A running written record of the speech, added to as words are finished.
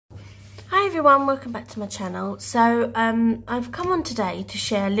Hi everyone, welcome back to my channel. So I've come on today to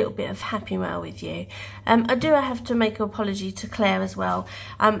share a little bit of Happymail with you. I have to make an apology to Claire as well.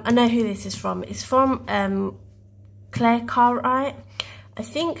 I know who this is from. It's from Claire Cartwright. I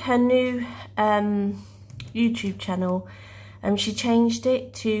think her new YouTube channel, she changed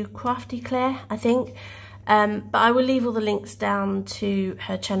it to Crafty Claire, I think. But I will leave all the links down to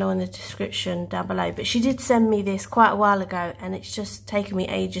her channel in the description down below. But she did send me this quite a while ago, and it's just taken me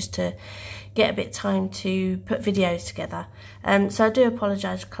ages to get a bit of time to put videos together. So I do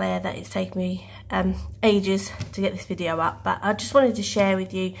apologise, Claire, that it's taken me ages to get this video up. But I just wanted to share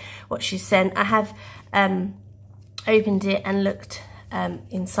with you what she sent. I have opened it and looked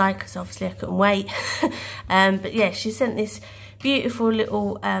inside because obviously I couldn't wait. But yeah, she sent this beautiful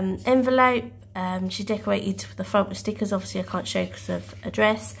little envelope. She decorated the front with stickers. Obviously I can't show because of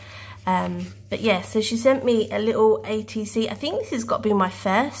address, but yeah, so she sent me a little ATC. I think this has got to be my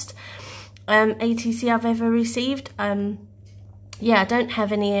first ATC I've ever received. Yeah, I don't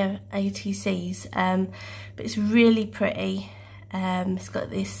have any ATCs, but it's really pretty. It's got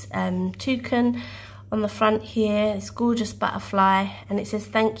this toucan on the front here, this gorgeous butterfly, and it says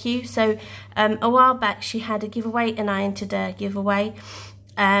thank you. So a while back she had a giveaway and I entered a giveaway.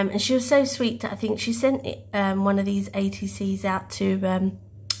 And she was so sweet that I think she sent one of these ATCs out to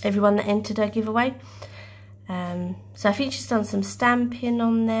everyone that entered her giveaway. So I think she's done some stamping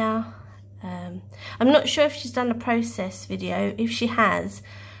on there. I'm not sure if she's done a process video. If she has,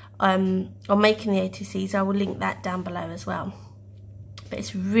 on making the ATCs, I will link that down below as well. But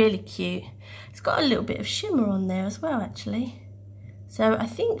it's really cute. It's got a little bit of shimmer on there as well, actually. So I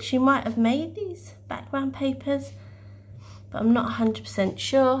think she might have made these background papers, but I'm not 100%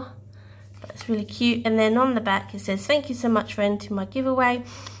 sure. But it's really cute. And then on the back it says, thank you so much for entering my giveaway.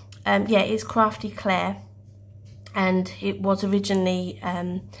 Yeah, it's Crafty Claire, and it was originally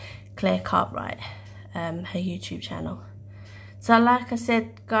Claire Cartwright, her YouTube channel. So like I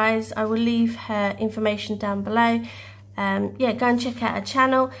said, guys, I will leave her information down below. Yeah, go and check out her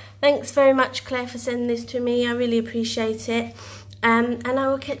channel. Thanks very much, Claire, for sending this to me. I really appreciate it. And I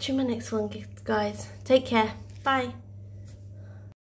will catch you in my next one, guys. Take care. Bye.